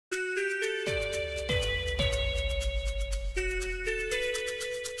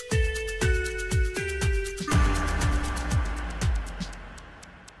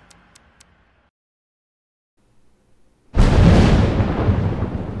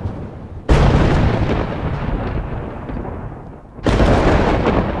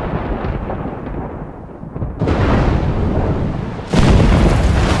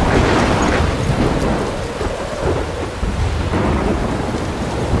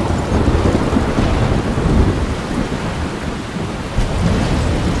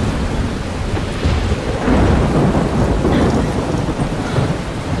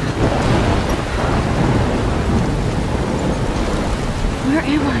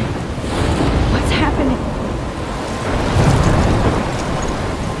What's happening?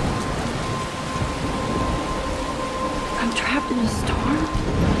 I'm trapped in a storm?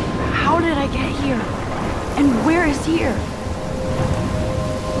 How did I get here? And where is here?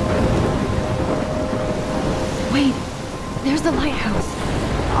 Wait, there's the lighthouse.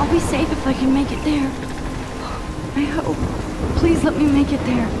 I'll be safe if I can make it there. I hope. Please let me make it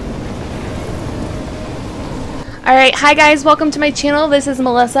there. Alright, hi guys, welcome to my channel. This is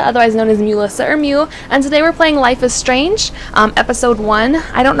Melissa, otherwise known as Mulissa or Mew, and today we're playing Life is Strange, episode 1.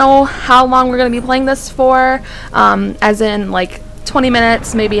 I don't know how long we're going to be playing this for, as in like 20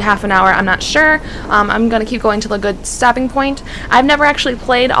 minutes, maybe half an hour, I'm not sure. I'm going to keep going till a good stopping point. I've never actually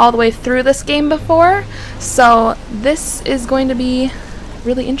played all the way through this game before, so this is going to be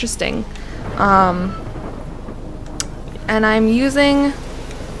really interesting. And I'm using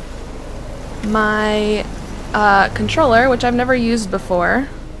my controller, which I've never used before,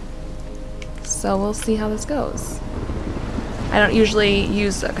 so we'll see how this goes. I don't usually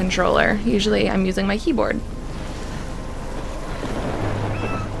use a controller. Usually I'm using my keyboard.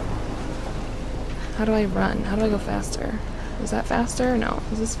 How do I run? How do I go faster? Is that faster? No.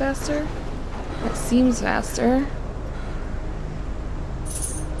 Is this faster? That seems faster.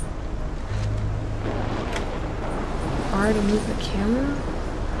 R to move the camera?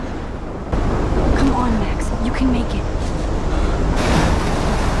 Come on, Max. You can make it.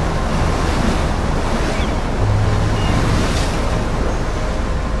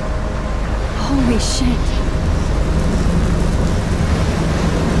 Holy shit.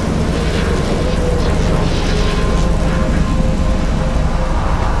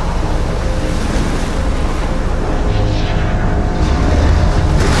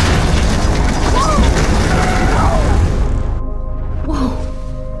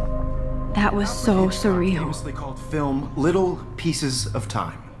 That was so surreal. Famously called film Little Pieces of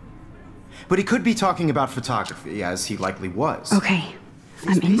Time. But he could be talking about photography, as he likely was. Okay,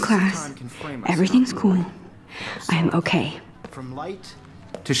 I'm in class. Everything's cool. I'm okay. From light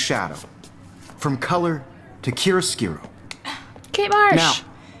to shadow. From color to chiaroscuro. Kate Marsh! Now,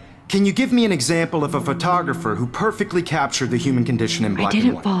 can you give me an example of a photographer who perfectly captured the human condition in black and white?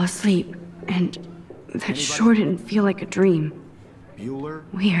 I didn't fall asleep, and that sure didn't feel like a dream. Bueller?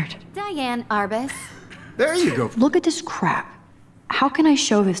 Weird. Diane Arbus. There you go. Look at this crap. How can I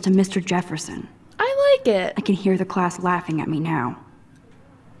show this to Mr. Jefferson? I like it. I can hear the class laughing at me now.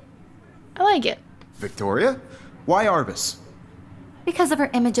 I like it. Victoria? Why Arbus? Because of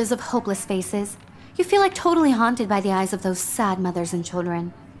her images of hopeless faces, you feel like totally haunted by the eyes of those sad mothers and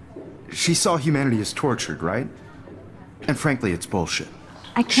children. She saw humanity as tortured, right? And frankly, it's bullshit.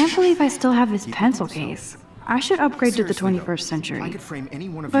 I can't believe I still have this pencil case. I should upgrade to the 21st century. I could frame any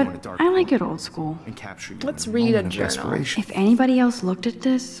one of you in a But dark I like it old school. and capture you. Let's in read a moment of journal. desperation. If anybody else looked at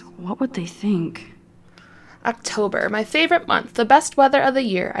this, what would they think? October, my favorite month, the best weather of the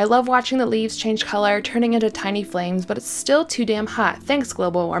year. I love watching the leaves change color, turning into tiny flames, but it's still too damn hot. Thanks,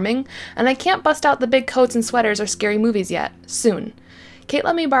 global warming. And I can't bust out the big coats and sweaters or scary movies yet. Soon. Kate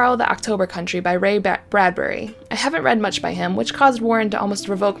let me borrow The October Country by Ray Bradbury. I haven't read much by him, which caused Warren to almost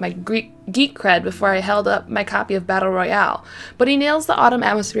revoke my geek cred before I held up my copy of Battle Royale, but he nails the autumn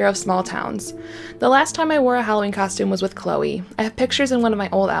atmosphere of small towns. The last time I wore a Halloween costume was with Chloe. I have pictures in one of my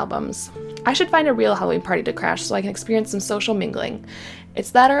old albums. I should find a real Halloween party to crash so I can experience some social mingling.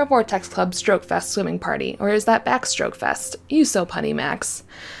 It's that or a Vortex Club Stroke Fest swimming party, or is that Backstroke Fest? You so punny, Max.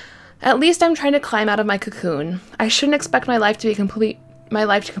 At least I'm trying to climb out of my cocoon. I shouldn't expect my life to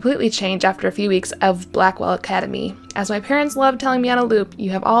completely change after a few weeks of Blackwell Academy. As my parents love telling me on a loop, you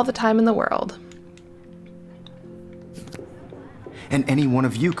have all the time in the world. And any one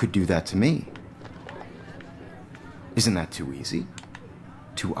of you could do that to me. Isn't that too easy?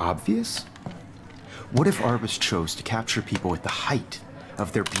 Too obvious? What if Arbus chose to capture people at the height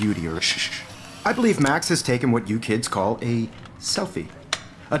of their beauty or shh? I believe Max has taken what you kids call a selfie.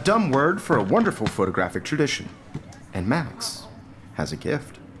 A dumb word for a wonderful photographic tradition. And Max has a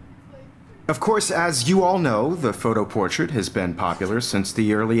gift. Of course, as you all know, the photo portrait has been popular since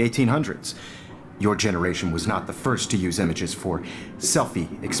the early 1800s. Your generation was not the first to use images for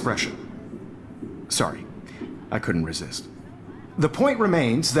selfie expression. Sorry, I couldn't resist. The point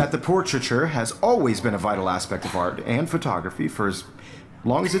remains that the portraiture has always been a vital aspect of art and photography for as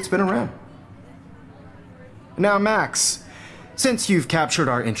long as it's been around. Now, Max, since you've captured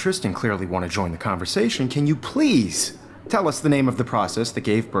our interest and clearly want to join the conversation, can you please tell us the name of the process that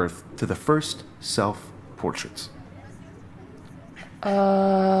gave birth to the first self-portraits?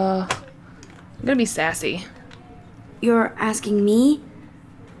 I'm gonna be sassy. You're asking me?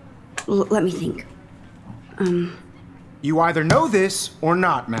 Let me think. You either know this or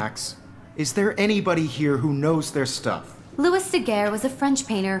not, Max. Is there anybody here who knows their stuff? Louis Daguerre was a French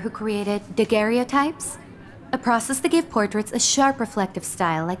painter who created daguerreotypes, a process that gave portraits a sharp reflective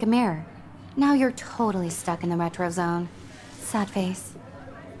style like a mirror. Now you're totally stuck in the retro zone. Sad face.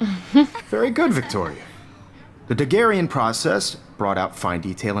 Very good, Victoria. The Daguerrean process brought out fine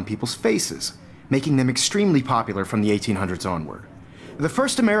detail in people's faces, making them extremely popular from the 1800s onward. The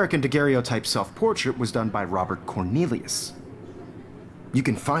first American daguerreotype self-portrait was done by Robert Cornelius. You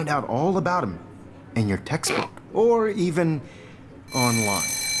can find out all about him in your textbook, or even online.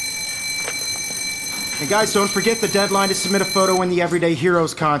 And guys, don't forget the deadline to submit a photo in the Everyday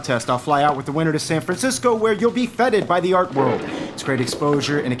Heroes contest. I'll fly out with the winner to San Francisco, where you'll be feted by the art world. It's great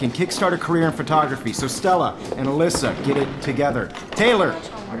exposure, and it can kickstart a career in photography. So Stella and Alyssa, get it together. Taylor,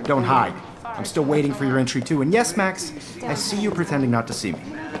 don't hide. I'm still waiting for your entry too. And yes, Max, I see you pretending not to see me.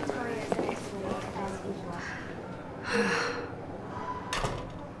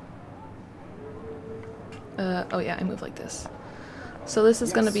 Oh yeah, I move like this. So this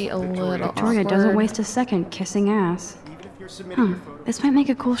is gonna be a little Victoria awkward. doesn't waste a second kissing ass. Huh, this might make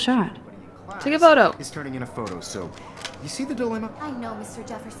a cool shot. Take a photo. Is turning in a photo, so you see the dilemma? I know, Mr.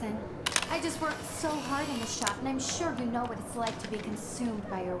 Jefferson. I just worked so hard in the shop, and I'm sure you know what it's like to be consumed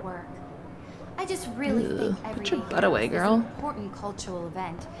by your work. I just really think put your Everyday butt away, Heroes is girl. an important cultural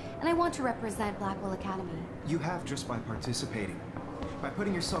event, and I want to represent Blackwell Academy. You have just by participating. By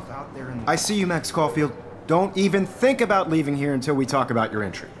putting yourself out there in the... I see you, Max Caulfield. Don't even think about leaving here until we talk about your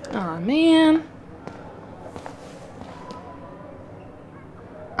entry. Aw, man.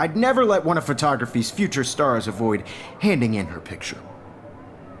 I'd never let one of photography's future stars avoid handing in her picture.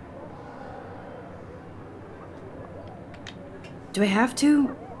 Do I have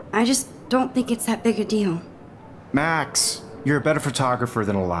to? I just don't think it's that big a deal. Max, you're a better photographer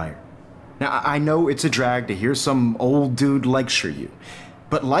than a liar. Now, I know it's a drag to hear some old dude lecture you,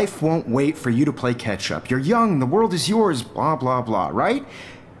 but life won't wait for you to play catch-up. You're young, the world is yours, blah, blah, blah, right?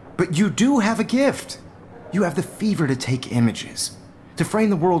 But you do have a gift. You have the fever to take images, to frame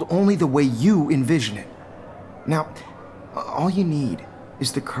the world only the way you envision it. Now, all you need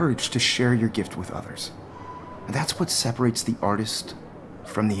is the courage to share your gift with others. And that's what separates the artist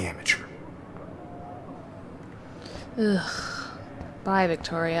from the amateur. Ugh. Bye,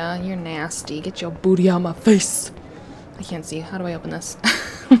 Victoria. You're nasty. Get your booty out my face. I can't see. How do I open this?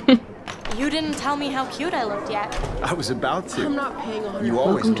 You didn't tell me how cute I looked yet. I was about to. I'm not paying on You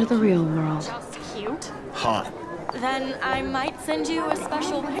always Welcome to the real world. Just cute? hot. Then I might send you a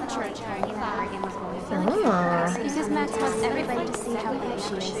special picture in Because Max wants everybody to see how good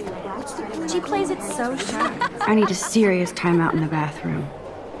she is. She plays it so sharp. I need a serious timeout in the bathroom.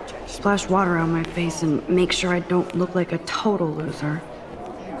 Splash water on my face and make sure I don't look like a total loser.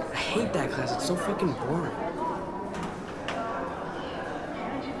 I hate that class. It's so freaking boring.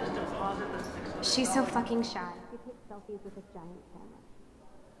 She's so fucking shy. She takes selfies with a giant camera.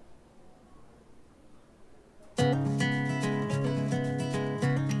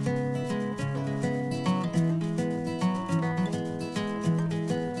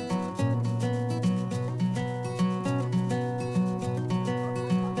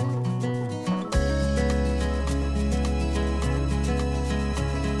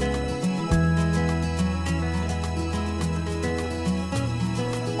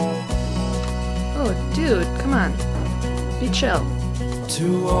 Oh, dude, come on. Be chill.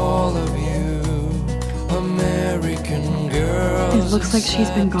 To all of you, American girls. It looks like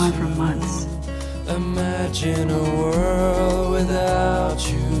she's been gone for months. Imagine a world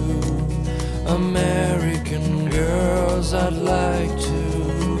without you. American girls, I'd like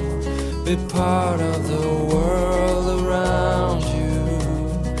to be part of the world around you.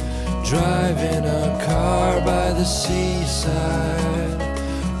 Driving a car by the seaside,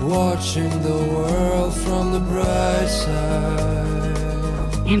 watching the world from the bright side.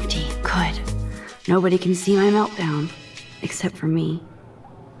 Empty. Good. Nobody can see my meltdown. Except for me.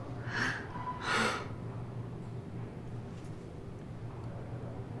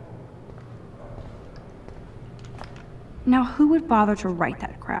 Now, who would bother to write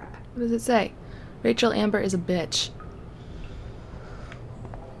that crap? What does it say? Rachel Amber is a bitch.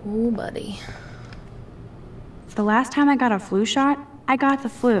 Ooh, buddy. The last time I got a flu shot, I got the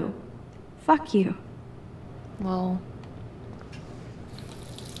flu. Fuck you. Well.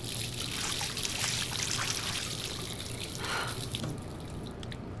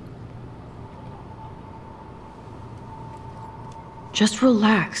 Just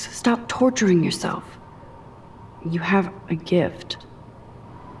relax. Stop torturing yourself. You have a gift.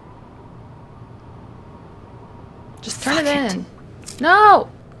 Just turn it in. No!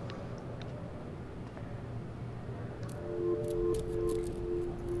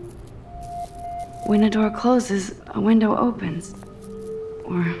 When a door closes, a window opens.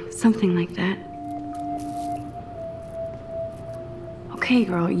 Or something like that. Okay,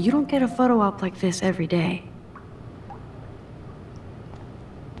 girl, you don't get a photo op like this every day.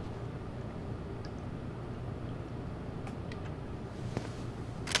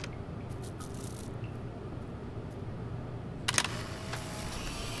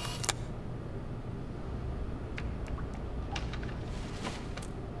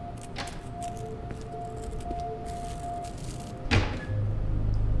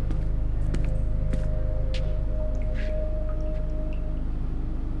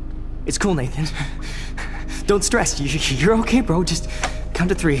 It's cool, Nathan. Don't stress. You're okay, bro. Just count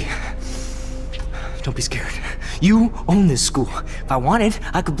to 3. Don't be scared. You own this school. If I wanted,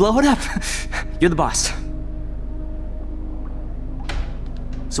 I could blow it up. You're the boss.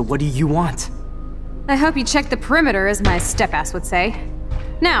 So what do you want? I hope you check the perimeter, as my step-ass would say.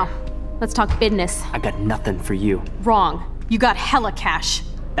 Now, let's talk business. I got nothing for you. Wrong. You got hella cash.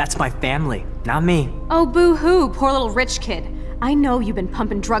 That's my family, not me. Oh, boo-hoo, poor little rich kid. I know you've been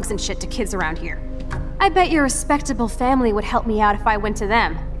pumping drugs and shit to kids around here. I bet your respectable family would help me out if I went to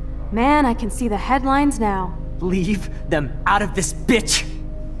them. Man, I can see the headlines now. Leave them out of this bitch!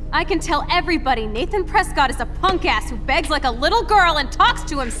 I can tell everybody Nathan Prescott is a punk ass who begs like a little girl and talks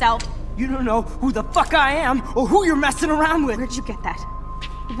to himself. You don't know who the fuck I am or who you're messing around with. Where'd you get that?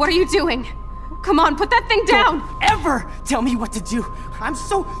 What are you doing? Come on, put that thing down! Don't ever tell me what to do! I'm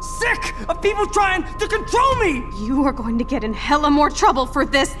so sick of people trying to control me! You are going to get in hella more trouble for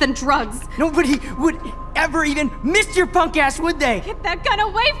this than drugs. Nobody would ever even miss your punk ass, would they? Get that gun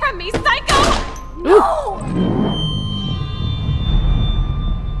away from me, psycho! No!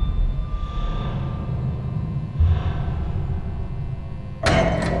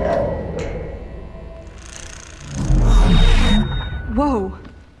 Whoa.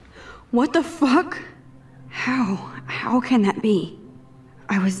 What the fuck? How can that be?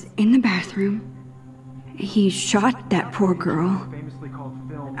 I was in the bathroom. He shot that poor girl.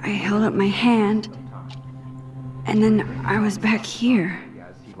 I held up my hand. And then I was back here.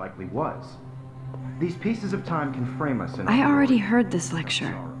 As he likely was. These pieces of time can frame us in I already heard this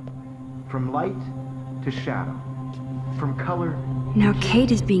lecture. From light to shadow. From color. Now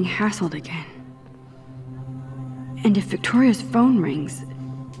Kate is being hassled again. And if Victoria's phone rings,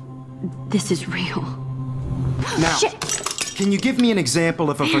 this is real. Now, Shit. Can you give me an example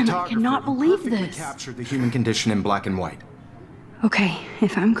of a Man, I photographer cannot who believe perfectly this. captured the human condition in black and white? Okay,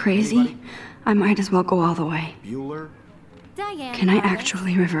 if I'm crazy, Anybody? I might as well go all the way. Bueller? Diane. Can I Arbus.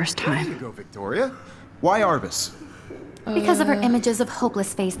 actually reverse There you time? go, Victoria. Why Arbus? Because of her images of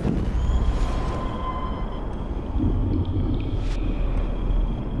hopeless face.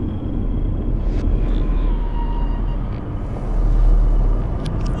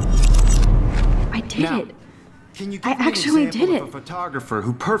 I did Now, it. Can you I give me an actually example did of it. a photographer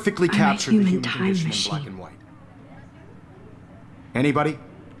who perfectly I'm a captured the human human time condition in black machine. and white? Anybody?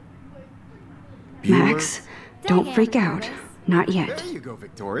 Max, don't Diane freak out. Arbus. Not yet. There you go,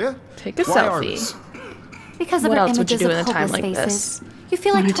 Victoria. Take a Why selfie. Arbus? Because of What her else would you images do of in a time hopeless like faces. this? You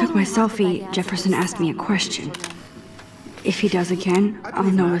feel like When I took my totally haunted by selfie, the Jefferson accidents asked me a of question. children. If he does again, I I'll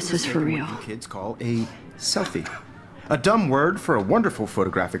believe know Max this is is for taking real. what you kids call a selfie. A dumb word for a wonderful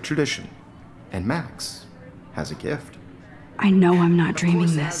photographic tradition. And Max has a gift. I know I'm not Of dreaming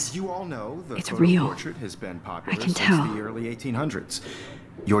course, this. as you all know, the It's photo real. portrait has been popular I can since tell. the early 1800s.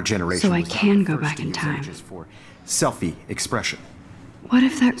 Your generation So I was not can the go first back to in use time. images for selfie expression. What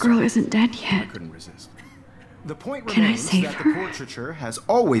if that girl isn't dead I yet? couldn't resist. The point Can I remains save that her? the portraiture has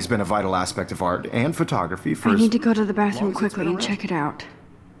always been a vital aspect of art and photography for I as need to go to the long bathroom as it's quickly been and check it out.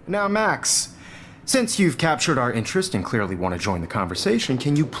 Now, Max, since you've captured our interest and clearly want to join the conversation,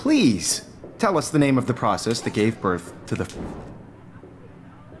 can you please tell us the name of the process that gave birth to the...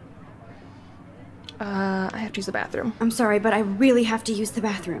 I have to use the bathroom. I'm sorry, but I really have to use the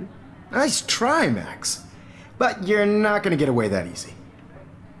bathroom. Nice try, Max. But you're not going to get away that easy.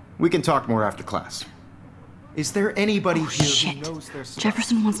 We can talk more after class. Is there anybody Oh, here shit. who knows their stuff?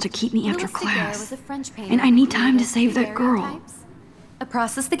 Jefferson wants to keep me after Louis Daguerre class. was a French painter And I who need time to created save that girl. daguerreotypes, a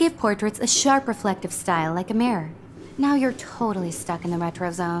process that gave portraits a sharp reflective style like a mirror. Now you're totally stuck in the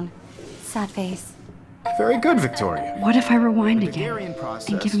retro zone. Sad face. Very good, Victoria. What if I rewind The again Daguerrean process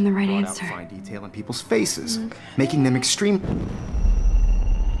and give him the right brought out answer? fine detail in people's faces, making them extreme.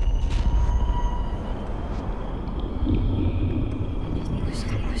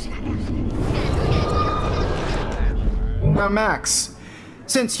 Now, Max,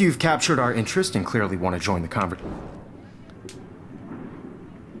 since you've captured our interest and clearly want to join the conversation.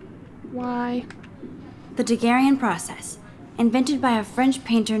 Why? The Daguerrean process, invented by a French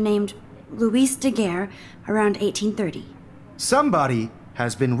painter named Louise Daguerre, around 1830. Somebody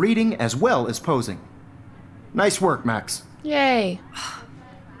has been reading as well as posing. Nice work, Max. Yay.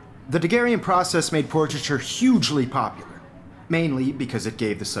 The Daguerrean process made portraiture hugely popular, mainly because it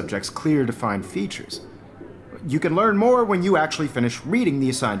gave the subjects clear, defined features. You can learn more when you actually finish reading the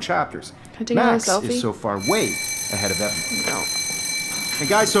assigned chapters. Can I take Max a selfie? is so far way ahead of everyone. No. And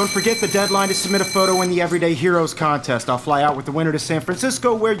guys, don't forget the deadline to submit a photo in the Everyday Heroes contest. I'll fly out with the winner to San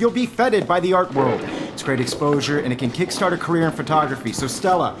Francisco, where you'll be feted by the art world. It's great exposure, and it can kickstart a career in photography. So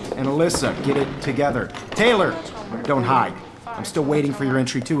Stella and Alyssa, get it together. Taylor, don't hide. I'm still waiting for your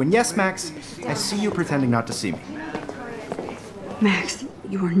entry too. And yes, Max, I see you pretending not to see me. Max,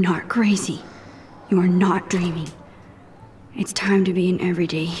 you are not crazy. You are not dreaming. It's time to be an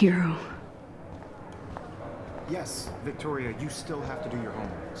everyday hero. Yes, Victoria, you still have to do your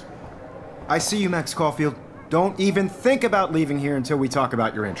homework this week. I see you, Max Caulfield. Don't even think about leaving here until we talk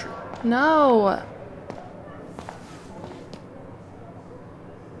about your entry. No.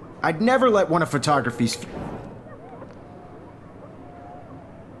 I'd never let one of photography's...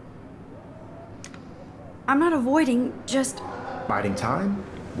 I'm not avoiding, just... Biding time?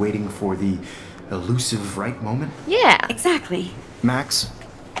 Waiting for the elusive right moment? Yeah. Exactly. Max,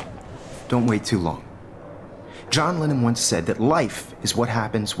 don't wait too long. John Lennon once said that life is what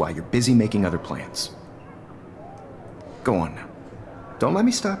happens while you're busy making other plans. Go on now. Don't let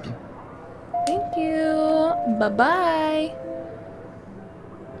me stop you. Thank you. Bye-bye.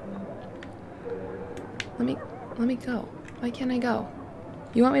 Let me go. Why can't I go?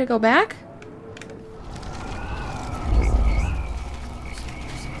 You want me to go back?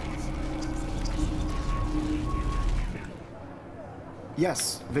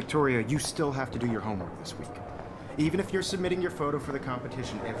 Yes, Victoria, you still have to do your homework this week. Even if you're submitting your photo for the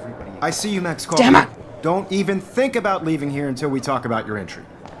competition, everybody... I see you, Max Caulfield. Damn it! Don't even think about leaving here until we talk about your entry.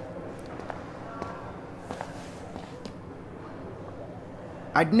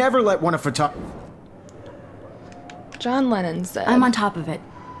 I'd never let one of John Lennon said. I'm on top of it.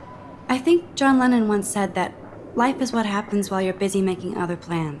 I think John Lennon once said that life is what happens while you're busy making other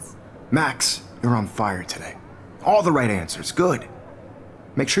plans. Max, you're on fire today. All the right answers. Good.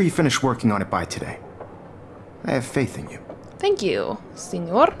 Make sure you finish working on it by today. I have faith in you. Thank you,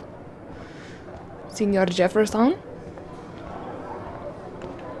 Senor. Senor Jefferson.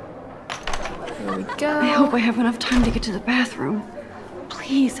 Here we go. I hope I have enough time to get to the bathroom.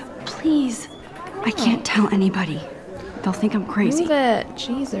 Please, please. I can't tell anybody. They'll think I'm crazy. Move it.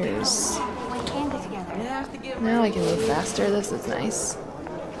 Jesus. Now I can move faster. This is nice.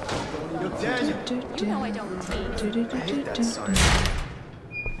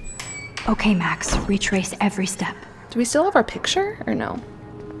 Okay, Max. Retrace every step. Do we still have our picture or no?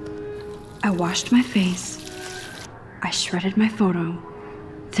 I washed my face. I shredded my photo.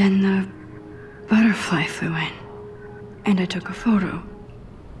 Then the butterfly flew in. And I took a photo.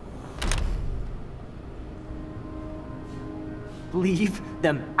 Leave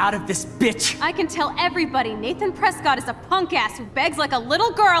them out of this bitch! I can tell everybody Nathan Prescott is a punk ass who begs like a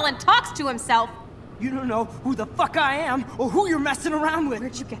little girl and talks to himself. You don't know who the fuck I am or who you're messing around with.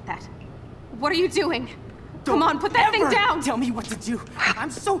 Where'd you get that? What are you doing? Come on, put that thing down! Tell me what to do. I'm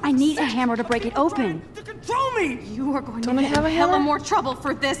so I need a sick hammer to break it open. to control me! You are going Don't to I get have a in hella hammer? more trouble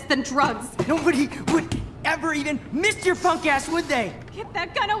for this than drugs. Nobody would ever even miss your punk ass, would they? Get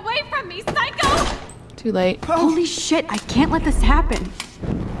that gun away from me, psycho! Too late. Holy shit, I can't let this happen.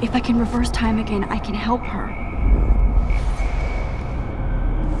 If I can reverse time again, I can help her.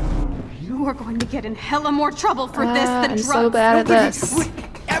 You are going to get in hella more trouble for this than I'm drugs. so bad at Nobody this. would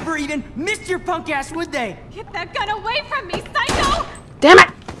ever even miss your punk ass, would they? Get that gun away from me, psycho! Damn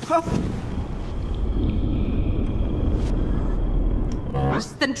it! Worse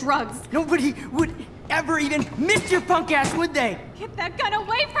than drugs. Nobody would ever even miss your punk ass, would they? Get that gun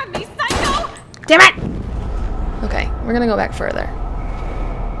away from me, psycho! Damn it! Okay, we're gonna go back further.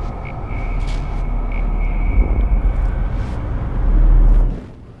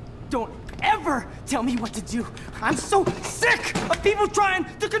 Don't ever tell me what to do. I'm so sick of people trying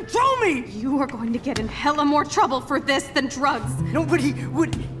to control me. You are going to get in hella more trouble for this than drugs. Nobody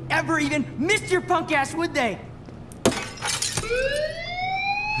would ever even miss your punk ass, would they?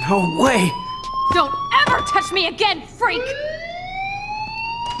 No way. Don't ever touch me again, freak!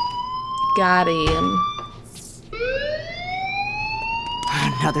 Got him.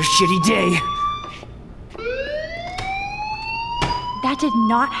 Another shitty day. That did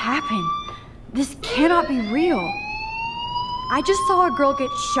not happen. This cannot be real. I just saw a girl get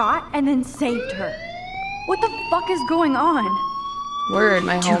shot and then saved her. What the fuck is going on? Word,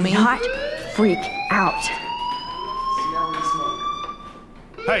 my Do homie. not freak out.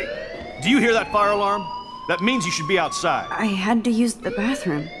 Hey, Do you hear that fire alarm? That means you should be outside. I had to use the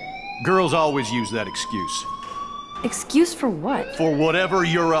bathroom. Girls always use that excuse. Excuse for what? For whatever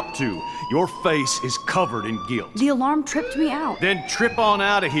you're up to. Your face is covered in guilt. The alarm tripped me out. Then trip on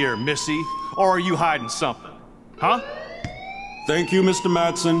out of here, Missy. Or are you hiding something? Huh? Thank you, Mr.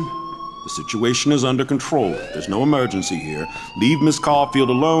 Madsen. The situation is under control. There's no emergency here. Leave Miss Caulfield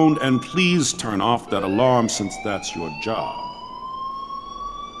alone, and please turn off that alarm since that's your job.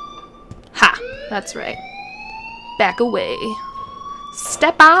 Ha! That's right. Back away.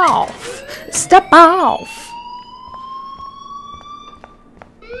 Step off! Step off!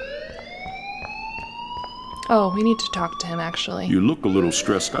 Oh, we need to talk to him, actually. You look a little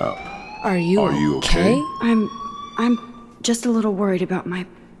stressed out. Are you okay? I'm just a little worried about my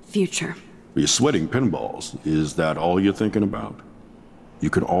future. You're sweating pinballs. Is that all you're thinking about? You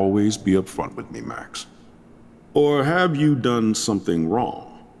can always be upfront with me, Max. Or have you done something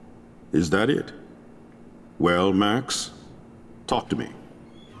wrong? Is that it? Well, Max, talk to me.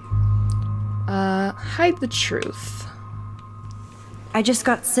 Hide the truth. I just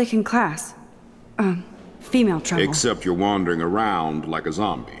got sick in class. Female trouble. Except you're wandering around like a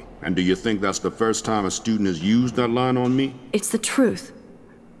zombie. And do you think that's the first time a student has used that line on me? It's the truth.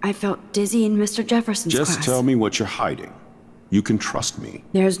 I felt dizzy in Mr. Jefferson's class. Just tell me what you're hiding. You can trust me.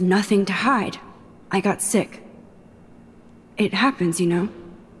 There's nothing to hide. I got sick. It happens, you know.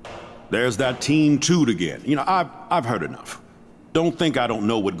 There's that Team Toot again. You know, I've heard enough. Don't think I don't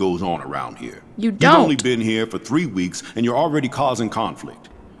know what goes on around here. You don't. You've only been here for 3 weeks, and you're already causing conflict.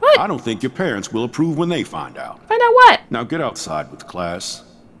 What? I don't think your parents will approve when they find out. Find out what? Now get outside with class.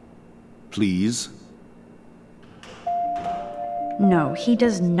 Please. No, he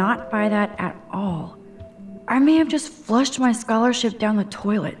does not buy that at all. I may have just flushed my scholarship down the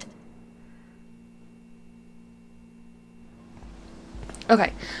toilet.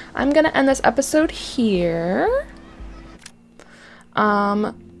 Okay, I'm gonna end this episode here.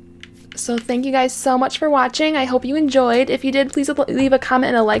 So thank you guys so much for watching. I hope you enjoyed. If you did, please leave a comment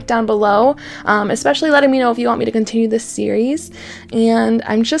and a like down below, especially letting me know if you want me to continue this series. And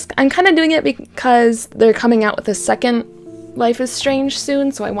I'm kind of doing it because they're coming out with a second Life is Strange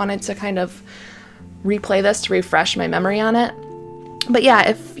soon, so I wanted to kind of replay this to refresh my memory on it. But yeah,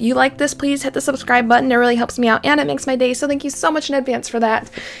 if you like this, please hit the subscribe button. It really helps me out and it makes my day, so thank you so much in advance for that.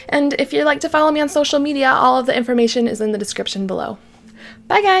 And if you'd like to follow me on social media, all of the information is in the description below.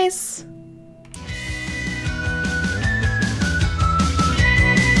 Bye guys!